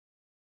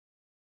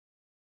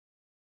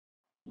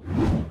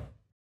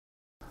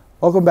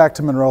Welcome back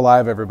to Munro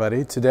Live,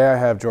 everybody. Today I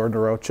have Jordan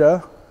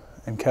Arocha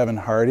and Kevin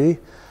Hardy,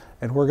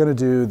 and we're going to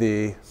do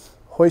the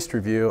hoist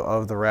review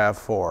of the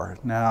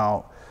RAV4.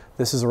 Now,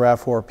 this is a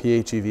RAV4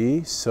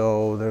 PHEV,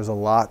 so there's a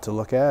lot to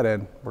look at,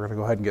 and we're going to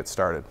go ahead and get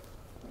started.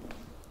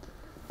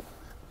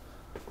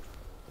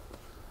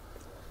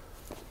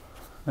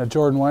 Now,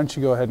 Jordan, why don't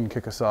you go ahead and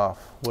kick us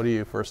off? What do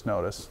you first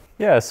notice?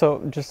 Yeah,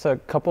 so just a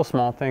couple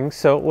small things.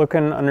 So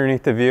looking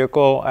underneath the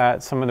vehicle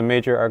at some of the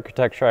major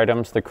architecture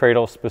items, the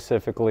cradle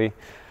specifically,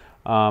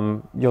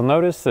 you'll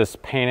notice this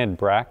painted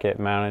bracket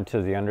mounted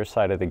to the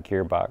underside of the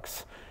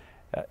gearbox.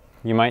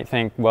 You might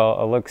think,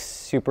 well, it looks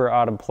super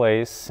out of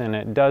place, and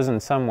it does in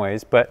some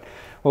ways, but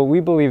what we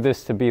believe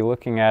this to be,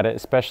 looking at it,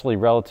 especially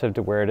relative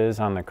to where it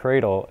is on the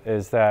cradle,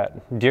 is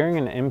that during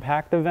an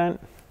impact event,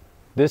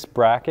 this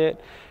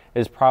bracket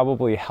is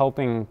probably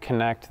helping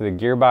connect the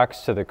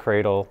gearbox to the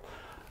cradle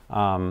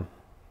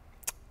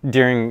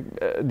during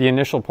the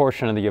initial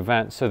portion of the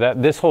event, so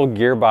that this whole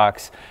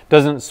gearbox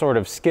doesn't sort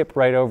of skip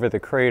right over the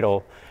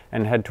cradle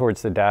and head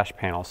towards the dash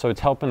panel. So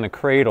it's helping the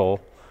cradle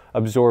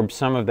absorb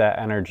some of that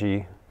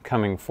energy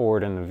coming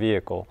forward in the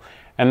vehicle.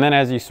 And then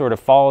as you sort of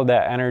follow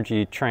that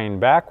energy train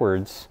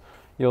backwards,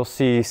 you'll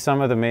see some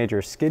of the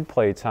major skid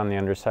plates on the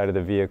underside of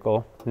the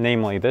vehicle,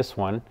 namely this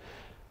one,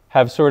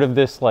 have sort of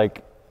this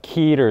like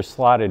keyed or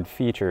slotted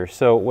feature.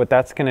 So what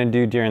that's going to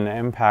do during the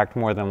impact,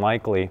 more than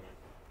likely,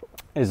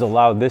 is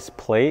allow this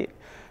plate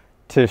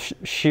to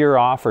shear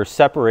off or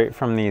separate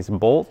from these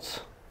bolts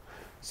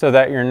so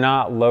that you're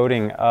not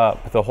loading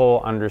up the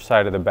whole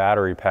underside of the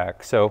battery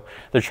pack. So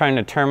they're trying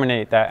to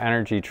terminate that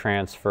energy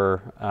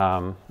transfer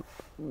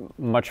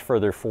much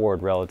further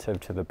forward relative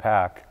to the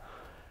pack.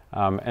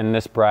 And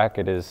this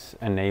bracket is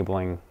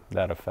enabling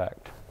that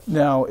effect.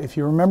 Now, if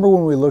you remember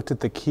when we looked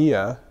at the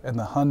Kia and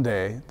the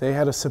Hyundai, they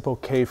had a simple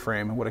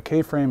K-frame. And what a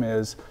K-frame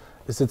is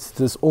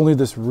it's only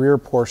this rear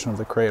portion of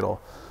the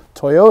cradle.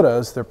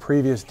 Toyota's, their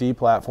previous D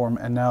platform,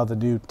 and now the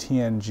new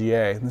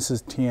TNGA, and this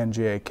is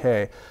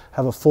TNGA-K,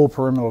 have a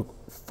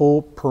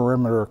full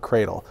perimeter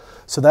cradle.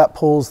 So that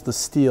pulls the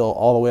steel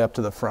all the way up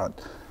to the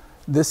front.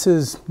 This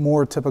is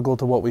more typical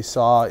to what we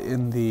saw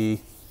in the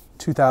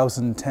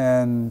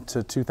 2010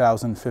 to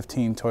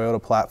 2015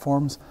 Toyota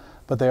platforms,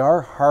 but they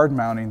are hard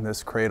mounting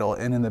this cradle,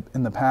 and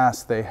in the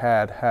past they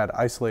had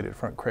isolated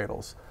front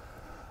cradles.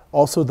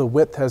 Also, the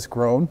width has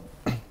grown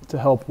to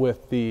help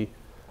with the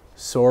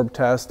SORB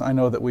test. I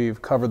know that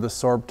we've covered the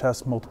SORB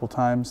test multiple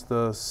times,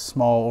 the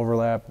small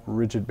overlap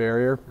rigid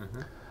barrier.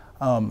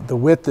 The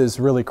width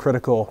is really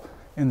critical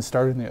in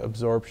starting the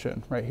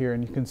absorption right here,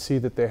 and you can see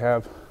that they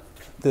have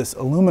this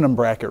aluminum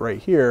bracket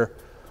right here,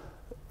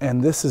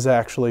 and this is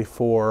actually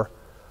for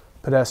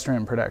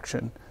pedestrian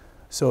protection.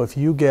 So if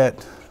you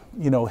get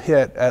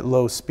hit at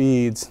low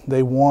speeds,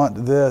 they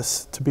want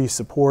this to be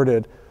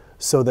supported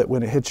so that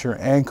when it hits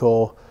your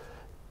ankle,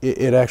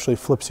 it actually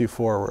flips you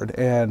forward.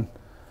 And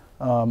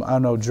I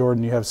don't know,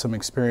 Jordan, you have some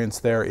experience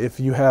there. If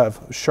you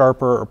have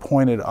sharper or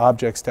pointed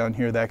objects down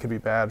here, that could be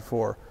bad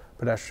for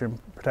pedestrian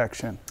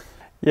protection.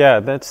 Yeah,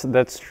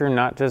 that's true,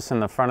 not just in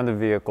the front of the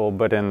vehicle,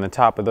 but in the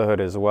top of the hood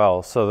as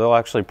well. So they'll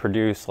actually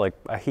produce like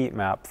a heat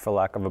map, for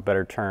lack of a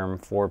better term,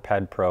 for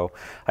PedPro,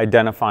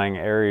 identifying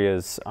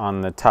areas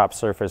on the top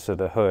surface of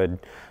the hood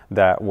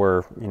that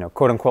were,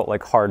 quote unquote,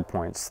 like hard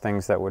points,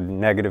 things that would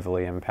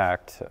negatively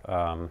impact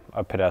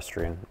a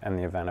pedestrian in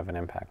the event of an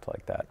impact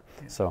like that.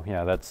 Yeah. So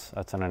yeah, that's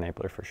an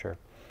enabler for sure.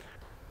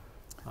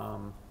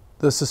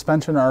 The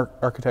suspension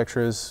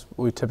architecture is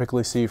we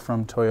typically see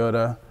from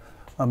Toyota,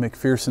 a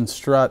McPherson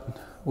strut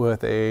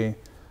with a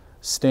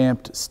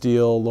stamped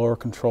steel lower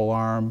control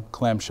arm,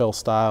 clamshell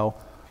style,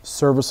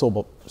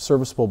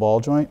 serviceable ball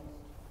joint.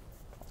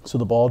 So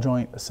the ball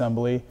joint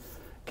assembly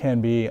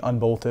can be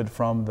unbolted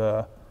from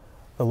the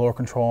lower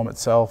control arm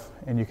itself,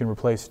 and you can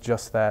replace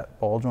just that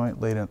ball joint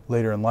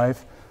later in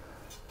life.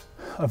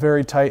 A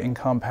very tight and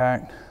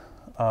compact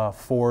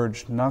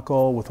forged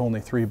knuckle with only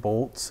 3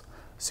 bolts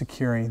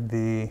securing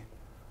the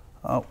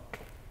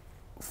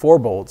 4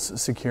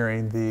 bolts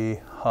securing the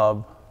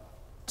hub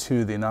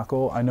to the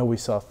knuckle. I know we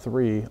saw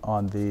 3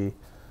 on the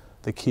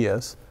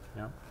Kias.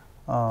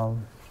 Yeah.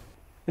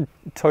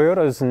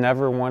 Toyota's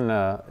never one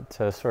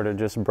to sort of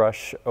just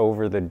brush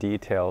over the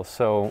details.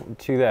 So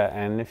to that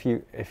end,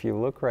 if you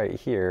look right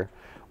here,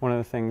 one of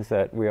the things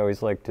that we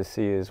always like to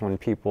see is when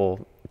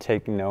people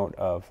take note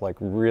of like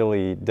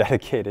really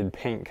dedicated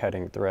paint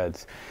cutting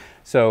threads.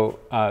 So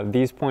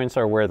these points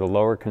are where the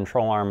lower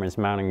control arm is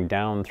mounting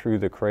down through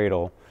the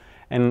cradle.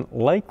 And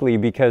likely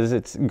because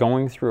it's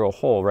going through a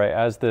hole, right?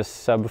 As this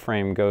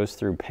subframe goes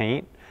through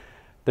paint,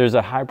 there's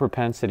a high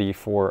propensity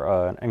for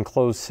an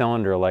enclosed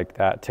cylinder like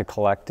that to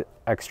collect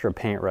extra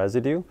paint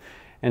residue.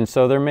 And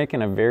so they're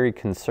making a very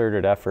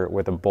concerted effort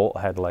with a bolt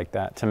head like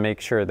that to make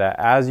sure that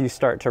as you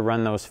start to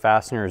run those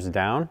fasteners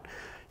down,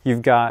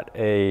 you've got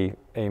a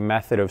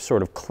method of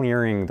sort of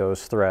clearing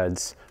those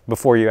threads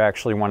before you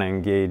actually want to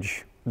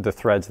engage the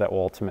threads that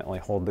will ultimately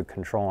hold the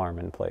control arm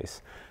in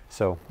place.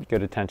 So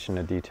good attention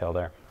to detail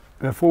there.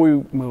 Before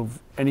we move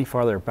any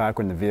farther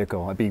backward in the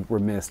vehicle, I'd be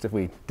remiss if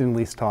we didn't at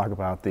least talk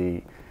about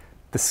the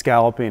the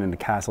scalloping and the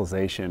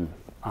castleization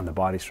on the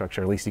body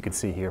structure, at least you can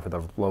see here for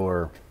the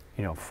lower,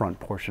 front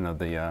portion of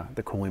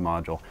the cooling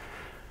module.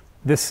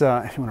 This,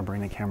 if you want to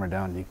bring the camera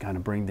down, you kind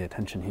of bring the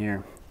attention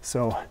here.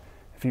 So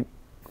if you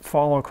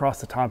follow across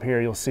the top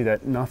here, you'll see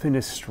that nothing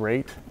is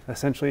straight.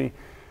 Essentially,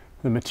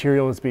 the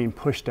material is being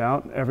pushed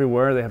out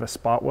everywhere. They have a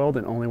spot weld,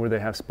 and only where they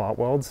have spot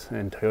welds.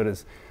 And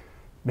Toyota's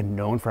been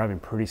known for having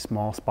pretty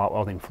small spot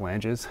welding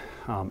flanges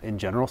in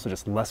general, so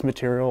just less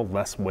material,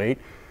 less weight.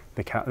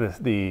 The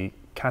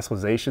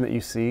castleization that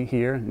you see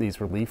here, these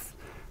relief,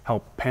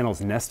 help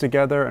panels nest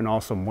together, and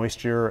also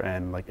moisture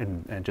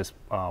and just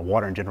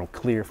water in general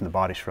clear from the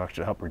body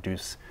structure to help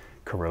reduce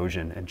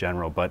corrosion in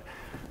general. But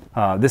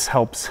this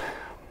helps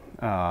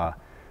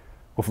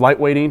with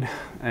lightweighting,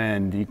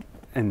 and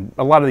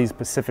a lot of these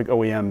Pacific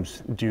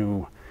OEMs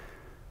do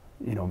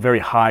very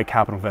high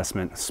capital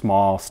investment,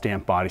 small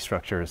stamped body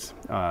structures.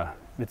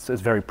 It's a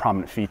very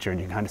prominent feature, and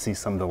you can kind of see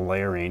some of the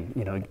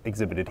layering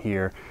exhibited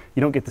here.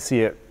 You don't get to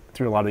see it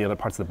through a lot of the other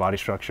parts of the body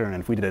structure,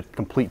 and if we did a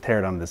complete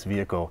teardown of this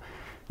vehicle,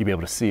 you'd be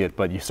able to see it,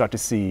 but you start to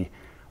see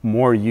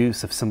more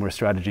use of similar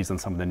strategies on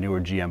some of the newer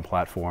GM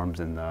platforms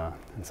and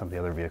some of the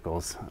other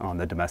vehicles on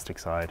the domestic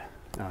side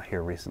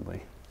here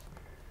recently.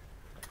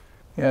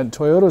 Yeah,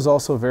 Toyota is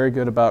also very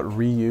good about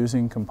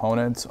reusing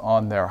components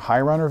on their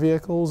high runner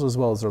vehicles as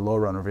well as their low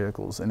runner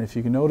vehicles. And if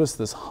you can notice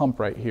this hump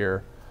right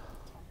here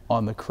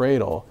on the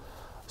cradle,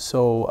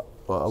 so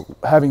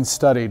having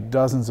studied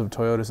dozens of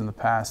Toyotas in the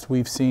past,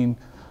 we've seen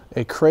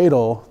a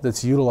cradle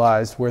that's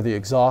utilized where the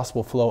exhaust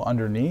will flow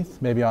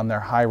underneath, maybe on their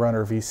high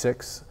runner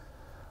V6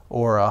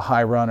 or a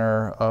high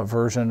runner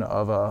version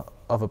of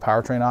a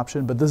powertrain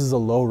option, but this is a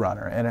low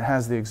runner and it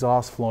has the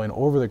exhaust flowing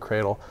over the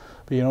cradle,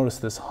 but you notice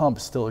this hump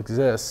still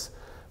exists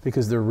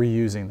because they're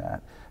reusing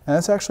that. And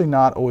that's actually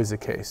not always the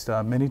case.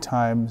 Many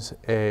times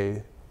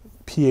a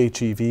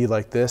PHEV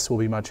like this will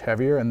be much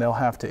heavier, and they'll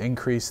have to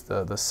increase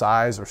the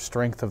size or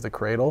strength of the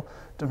cradle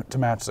to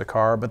match the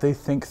car, but they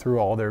think through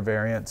all their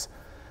variants.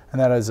 And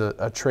that is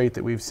a trait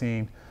that we've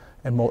seen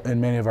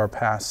in many of our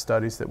past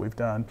studies that we've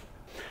done.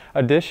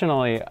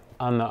 Additionally,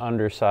 on the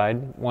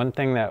underside, one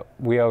thing that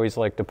we always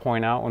like to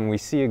point out when we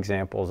see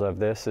examples of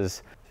this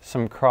is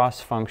some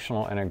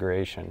cross-functional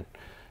integration.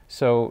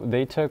 So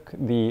they took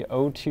the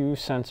O2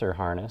 sensor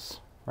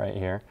harness right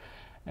here,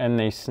 and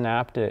they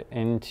snapped it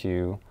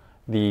into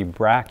the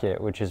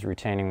bracket, which is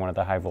retaining one of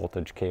the high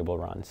voltage cable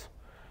runs.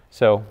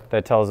 So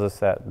that tells us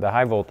that the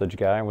high voltage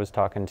guy was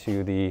talking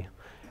to the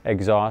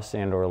exhaust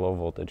and or low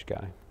voltage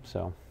guy.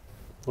 So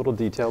a little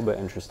detailed but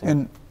interesting.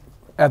 And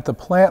at the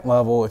plant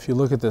level, if you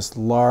look at this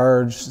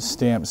large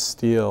stamped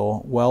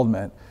steel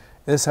weldment,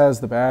 this has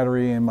the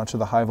battery and much of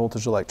the high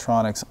voltage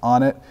electronics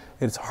on it.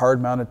 It's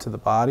hard mounted to the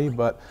body,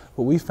 but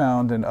what we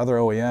found in other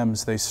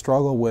OEMs, they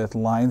struggle with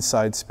line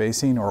side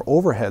spacing or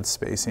overhead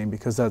spacing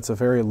because that's a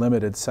very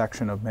limited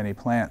section of many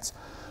plants.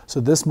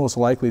 So this most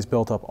likely is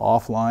built up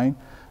offline,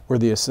 where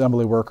the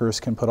assembly workers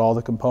can put all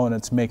the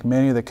components, make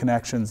many of the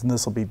connections, and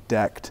this will be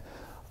decked.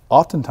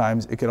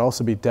 Oftentimes, it could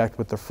also be decked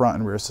with the front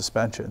and rear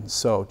suspension.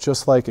 So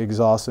just like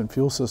exhaust and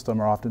fuel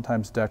system are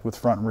oftentimes decked with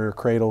front and rear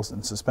cradles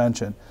and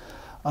suspension,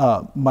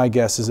 my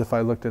guess is if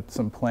I looked at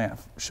some plant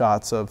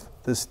shots of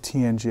this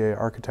TNGA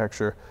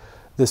architecture,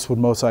 this would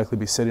most likely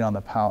be sitting on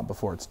the pallet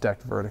before it's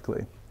decked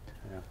vertically.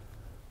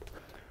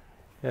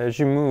 Yeah. As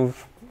you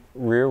move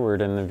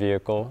rearward in the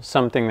vehicle,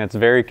 something that's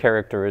very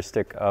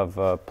characteristic of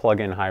a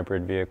plug-in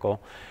hybrid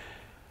vehicle,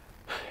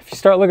 if you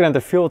start looking at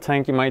the fuel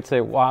tank, you might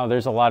say, wow,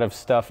 there's a lot of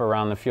stuff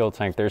around the fuel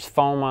tank. There's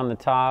foam on the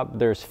top,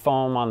 there's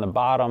foam on the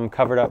bottom,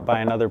 covered up by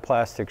another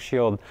plastic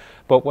shield.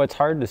 But what's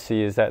hard to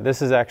see is that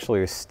this is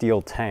actually a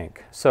steel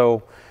tank.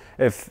 So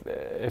if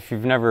you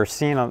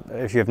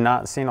have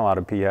not seen a lot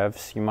of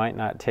PHEVs, you might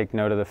not take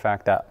note of the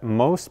fact that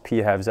most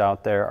PHEVs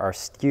out there are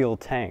steel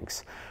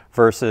tanks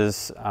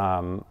versus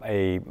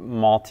a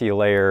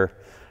multi-layer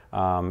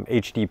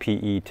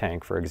HDPE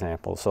tank, for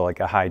example, so like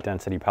a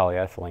high-density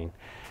polyethylene.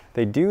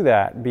 They do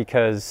that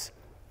because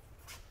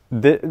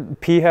the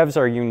PHEVs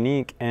are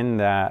unique in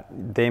that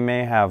they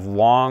may have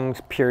long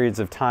periods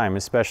of time,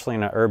 especially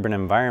in an urban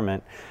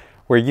environment,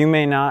 where you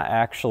may not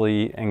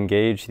actually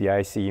engage the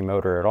ICE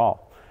motor at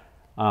all.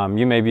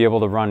 You may be able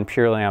to run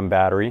purely on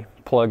battery,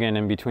 plug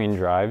in between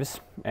drives,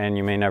 and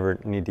you may never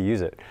need to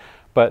use it.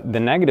 But the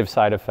negative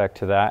side effect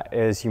to that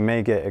is you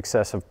may get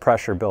excessive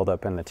pressure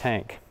buildup in the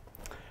tank.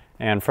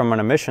 And from an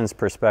emissions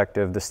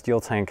perspective, the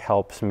steel tank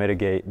helps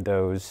mitigate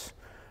those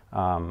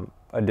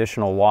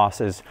additional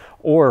losses,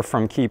 or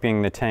from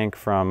keeping the tank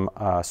from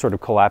sort of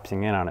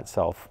collapsing in on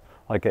itself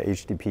like a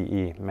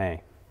HDPE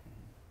may.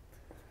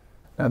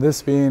 Now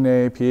this being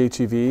a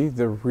PHEV,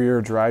 the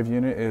rear drive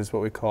unit is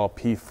what we call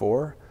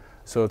P4,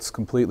 so it's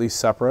completely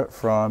separate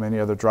from any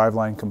other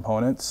driveline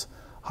components.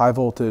 High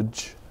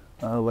voltage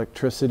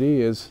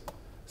electricity is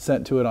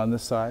sent to it on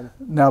this side.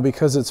 Now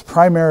because it's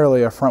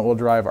primarily a front wheel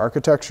drive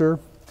architecture,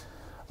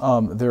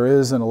 there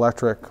is an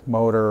electric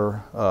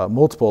motor,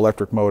 multiple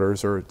electric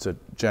motors, or it's a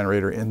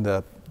generator in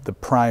the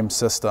prime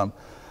system.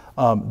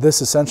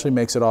 This essentially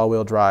makes it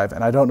all-wheel drive,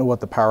 and I don't know what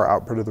the power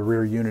output of the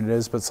rear unit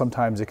is, but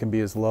sometimes it can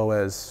be as low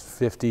as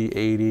 50,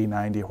 80,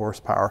 90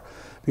 horsepower,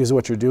 because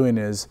what you're doing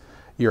is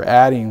you're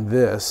adding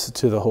this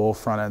to the whole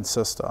front-end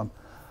system.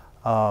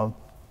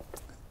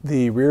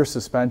 The rear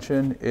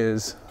suspension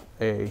is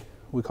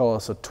we call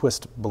this a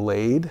twist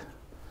blade,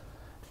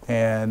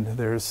 and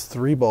there's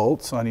 3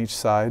 bolts on each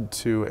side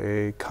to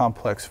a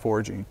complex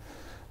forging.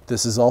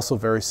 This is also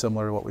very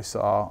similar to what we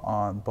saw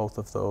on both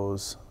of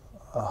those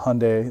the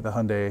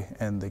Hyundai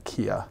and the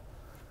Kia.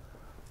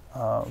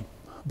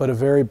 But a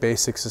very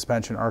basic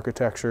suspension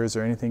architecture. Is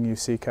there anything you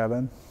see,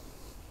 Kevin?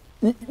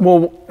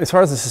 Well, as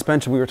far as the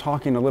suspension, we were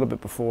talking a little bit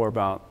before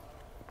about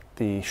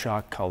the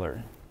shock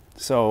color.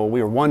 So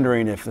we were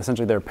wondering if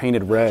essentially they're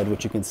painted red,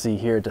 which you can see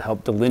here to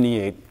help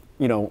delineate,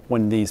 you know,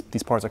 when these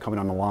parts are coming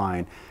on the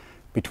line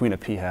between a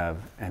PHEV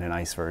and an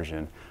ICE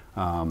version.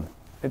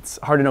 It's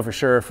hard to know for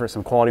sure. For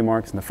some quality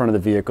marks in the front of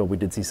the vehicle, we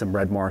did see some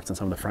red marks on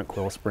some of the front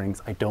coil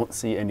springs. I don't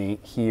see any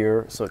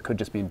here, so it could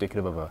just be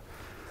indicative of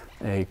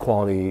a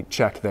quality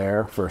check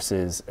there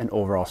versus an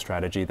overall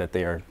strategy that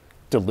they are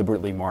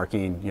deliberately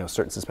marking, you know,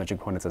 certain suspension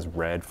components as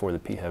red for the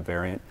PHEV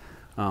variant.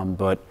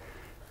 But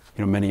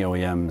you know, many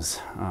OEMs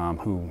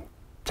who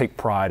take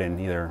pride in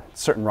either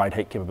certain ride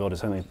height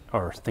capabilities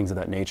or things of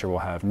that nature will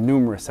have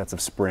numerous sets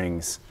of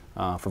springs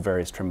for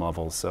various trim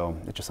levels. So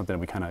it's just something that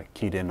we kind of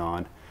keyed in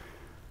on.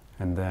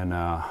 And then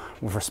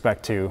with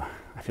respect to,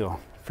 I feel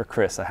for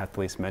Chris, I have to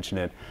at least mention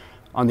it,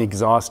 on the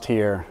exhaust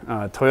here,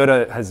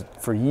 Toyota has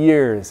for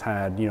years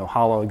had, you know,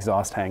 hollow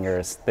exhaust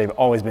hangers. They've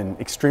always been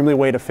extremely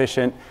weight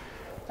efficient,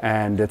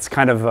 and it's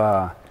kind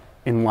of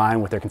in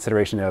line with their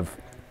consideration of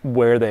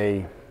where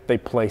they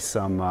place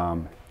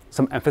some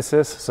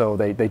emphasis. So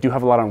they do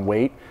have a lot on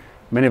weight.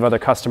 Many of other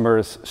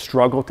customers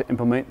struggle to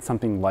implement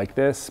something like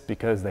this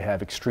because they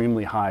have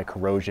extremely high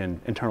corrosion,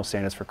 internal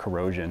standards for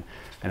corrosion,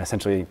 and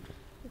essentially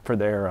for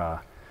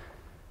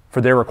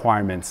their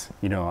requirements,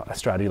 you know, a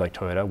strategy like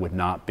Toyota would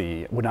not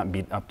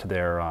meet up to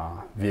their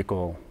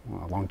vehicle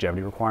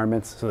longevity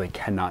requirements. So they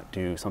cannot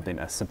do something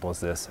as simple as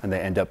this, and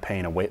they end up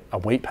paying a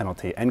weight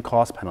penalty and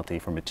cost penalty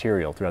for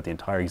material throughout the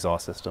entire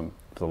exhaust system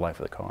for the life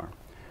of the car.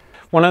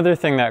 One other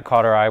thing that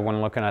caught our eye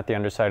when looking at the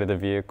underside of the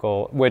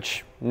vehicle,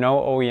 which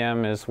no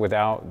OEM is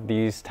without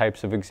these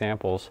types of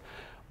examples,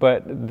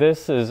 but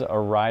this is a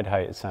ride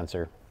height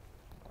sensor.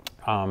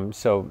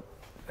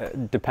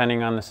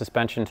 Depending on the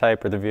suspension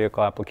type or the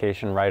vehicle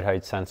application, ride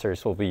height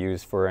sensors will be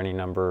used for any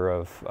number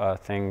of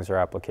things or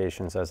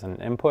applications as an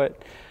input.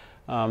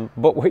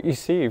 But what you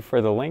see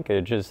for the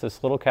linkage is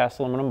this little cast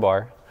aluminum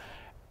bar,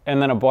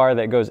 and then a bar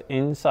that goes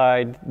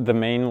inside the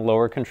main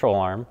lower control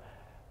arm,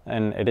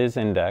 and it is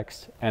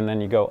indexed, and then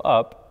you go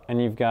up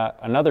and you've got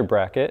another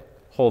bracket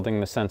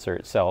holding the sensor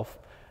itself,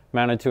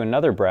 mounted to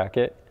another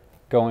bracket,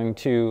 going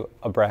to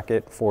a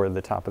bracket for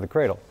the top of the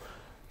cradle.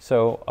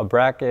 So a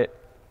bracket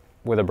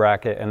with a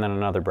bracket and then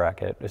another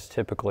bracket is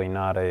typically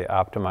not a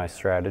optimized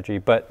strategy.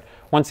 But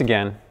once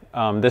again,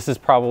 this is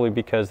probably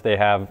because they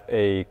have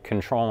a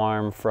control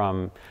arm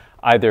from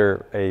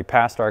either a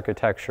past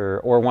architecture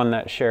or one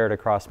that's shared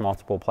across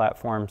multiple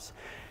platforms.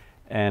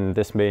 And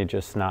this may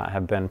just not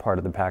have been part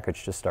of the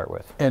package to start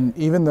with. And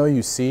even though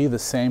you see the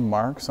same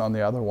marks on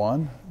the other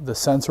one, the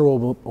sensor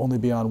will only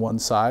be on one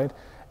side.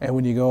 And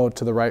when you go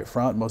to the right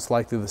front, most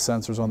likely the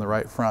sensor's on the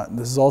right front.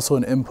 This is also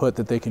an input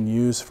that they can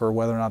use for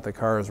whether or not the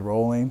car is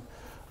rolling,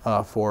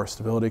 for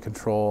stability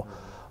control.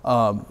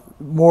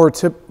 More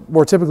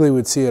typically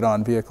we'd see it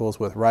on vehicles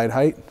with ride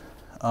height,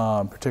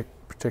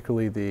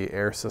 particularly the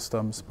air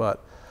systems.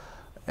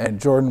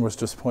 And Jordan was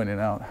just pointing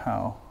out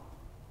how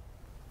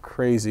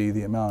crazy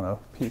the amount of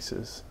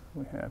pieces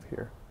we have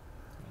here.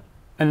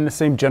 And in the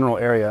same general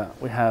area,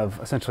 we have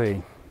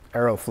essentially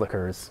arrow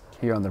flickers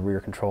here on the rear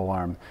control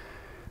arm.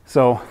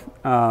 So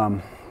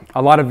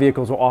a lot of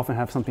vehicles will often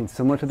have something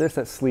similar to this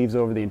that sleeves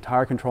over the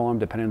entire control arm,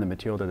 depending on the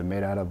material that they're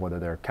made out of, whether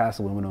they're cast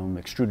aluminum,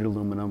 extruded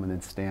aluminum, and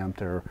then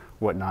stamped or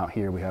whatnot.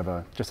 Here we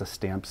have just a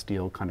stamped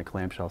steel kind of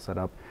clamshell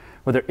setup.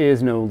 But there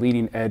is no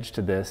leading edge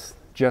to this,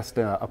 just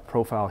a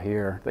profile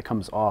here that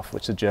comes off,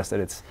 which suggests that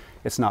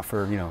it's not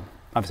for, you know,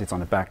 obviously it's on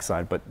the back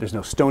side, but there's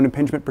no stone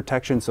impingement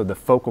protection, so the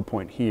focal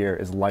point here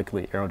is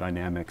likely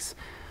aerodynamics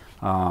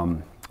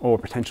or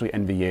potentially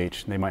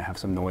NVH. They might have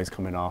some noise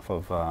coming off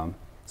of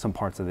some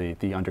parts of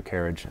the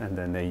undercarriage, and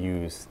then they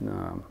use,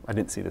 I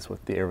didn't see this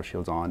with the aero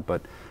shields on,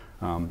 but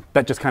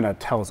that just kind of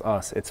tells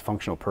us its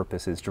functional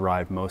purpose is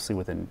derived mostly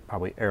within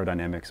probably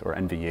aerodynamics or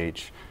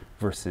NVH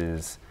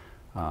versus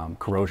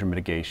corrosion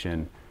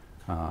mitigation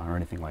or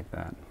anything like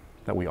that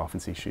we often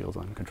see shields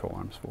on control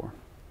arms for.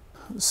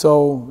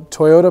 So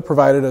Toyota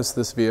provided us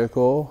this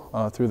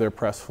vehicle through their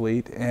press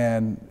fleet,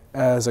 and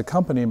as a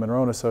company,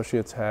 Munro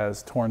Associates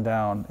has torn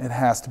down, it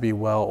has to be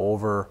well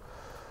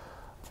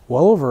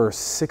over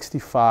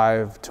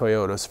 65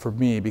 Toyotas for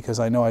me, because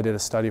I know I did a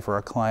study for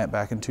a client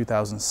back in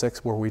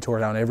 2006 where we tore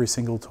down every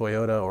single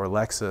Toyota or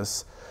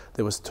Lexus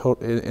that was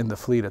in the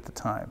fleet at the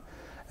time.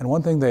 And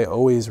one thing they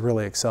always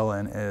really excel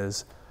in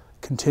is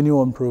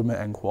continual improvement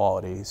and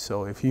quality.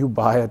 So if you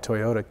buy a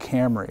Toyota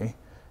Camry,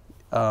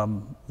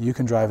 You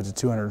can drive it to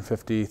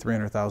 250,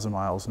 300,000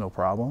 miles, no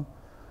problem.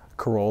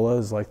 Corolla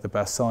is like the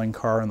best-selling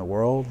car in the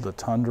world. The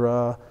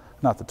Tundra,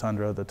 not the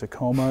Tundra, the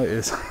Tacoma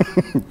is...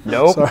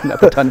 Nope, not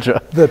the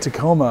Tundra. The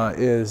Tacoma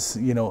is,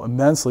 you know,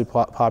 immensely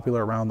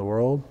popular around the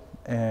world,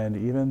 and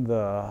even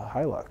the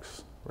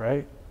Hilux,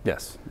 right?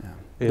 Yes, yeah.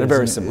 They're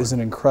very similar. Is an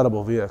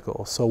incredible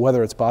vehicle. So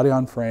whether it's body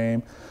on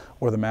frame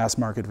or the mass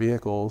market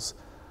vehicles,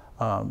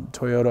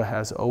 Toyota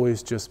has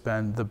always just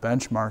been the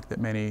benchmark that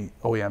many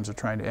OEMs are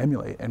trying to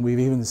emulate. And we've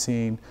even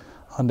seen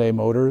Hyundai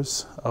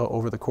Motors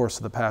over the course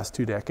of the past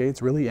 2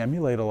 decades really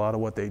emulate a lot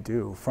of what they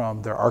do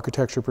from their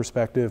architecture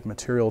perspective,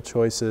 material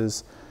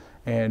choices,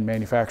 and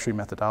manufacturing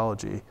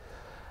methodology.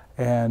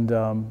 And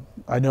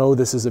I know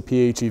this is a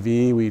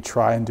PHEV. We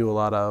try and do a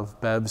lot of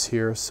BEVs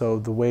here, so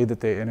the way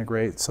that they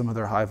integrate some of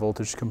their high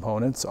voltage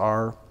components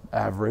are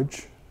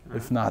average,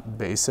 if not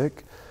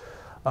basic.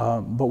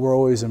 But we're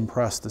always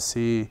impressed to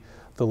see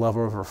the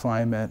level of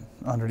refinement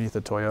underneath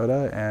the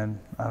Toyota. And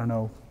I don't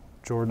know,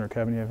 Jordan or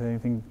Kevin, you have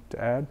anything to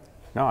add?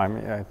 No, I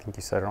mean, I think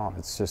you said it all.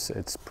 It's just,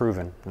 it's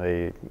proven.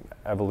 They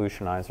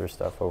evolutionize their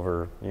stuff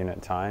over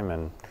unit time,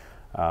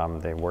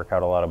 and they work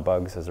out a lot of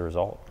bugs as a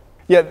result.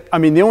 Yeah, I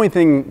mean, the only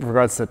thing with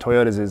regards to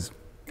Toyotas is,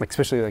 like,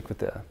 especially like with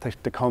the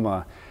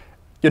Tacoma,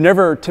 you're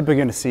never typically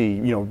going to see,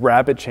 you know,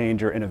 rapid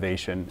change or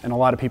innovation. And a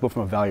lot of people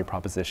from a value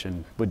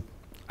proposition would,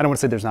 I don't want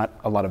to say there's not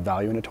a lot of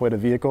value in a Toyota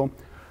vehicle,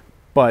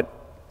 but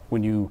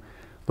when you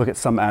look at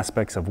some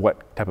aspects of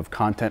what type of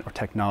content or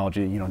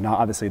technology, you know, now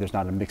obviously there's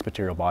not a mixed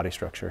material body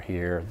structure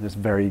here. There's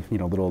very, you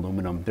know, little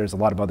aluminum. There's a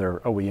lot of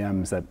other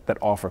OEMs that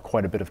offer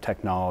quite a bit of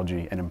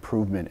technology and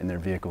improvement in their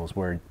vehicles,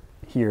 where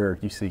here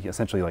you see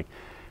essentially like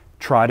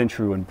tried and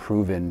true and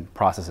proven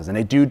processes. And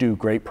they do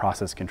great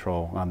process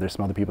control. There's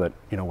some other people that,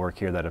 you know, work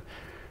here that have,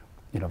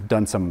 you know,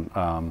 done some,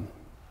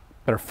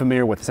 that are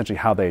familiar with essentially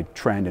how they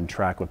trend and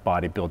track with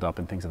body buildup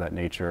and things of that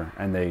nature.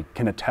 And they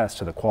can attest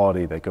to the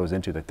quality that goes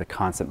into the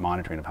constant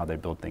monitoring of how they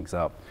build things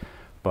up.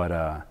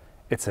 But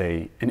it's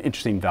an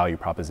interesting value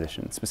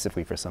proposition,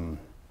 specifically for some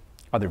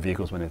other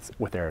vehicles when it's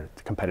with their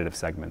competitive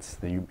segments.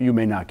 You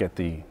may not get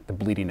the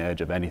bleeding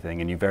edge of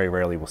anything, and you very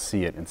rarely will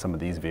see it in some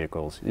of these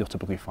vehicles. You'll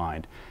typically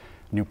find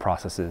new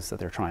processes that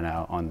they're trying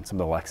out on some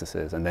of the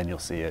Lexuses, and then you'll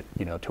see it,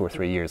 you know, 2 or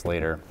 3 years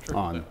later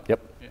on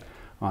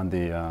on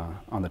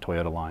the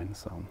Toyota line.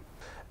 So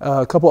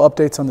a couple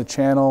updates on the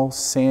channel.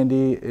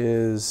 Sandy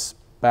is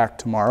back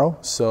tomorrow,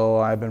 so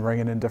I've been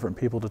bringing in different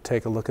people to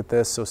take a look at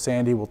this. So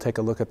Sandy will take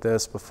a look at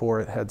this before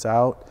it heads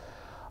out.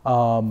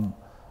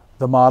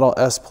 The Model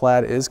S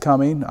Plaid is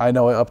coming. I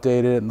know I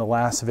updated it in the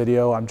last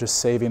video. I'm just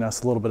saving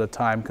us a little bit of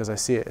time because I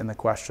see it in the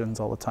questions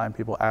all the time,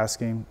 people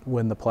asking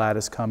when the Plaid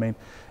is coming.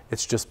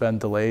 It's just been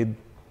delayed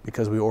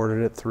because we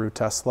ordered it through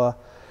Tesla.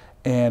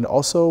 And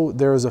also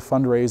there is a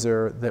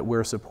fundraiser that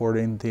we're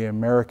supporting, the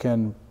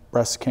American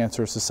Breast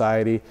Cancer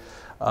Society.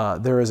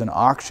 There is an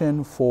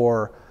auction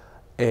for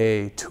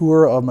a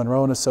tour of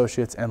Munro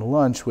Associates and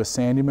lunch with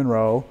Sandy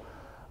Munro.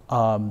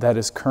 That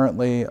is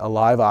currently a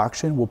live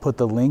auction. We'll put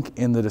the link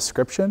in the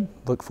description.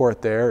 Look for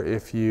it there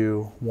if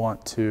you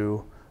want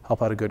to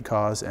help out a good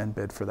cause and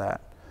bid for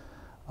that.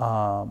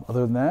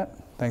 Other than that,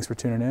 thanks for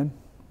tuning in.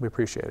 We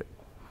appreciate it.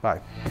 Bye.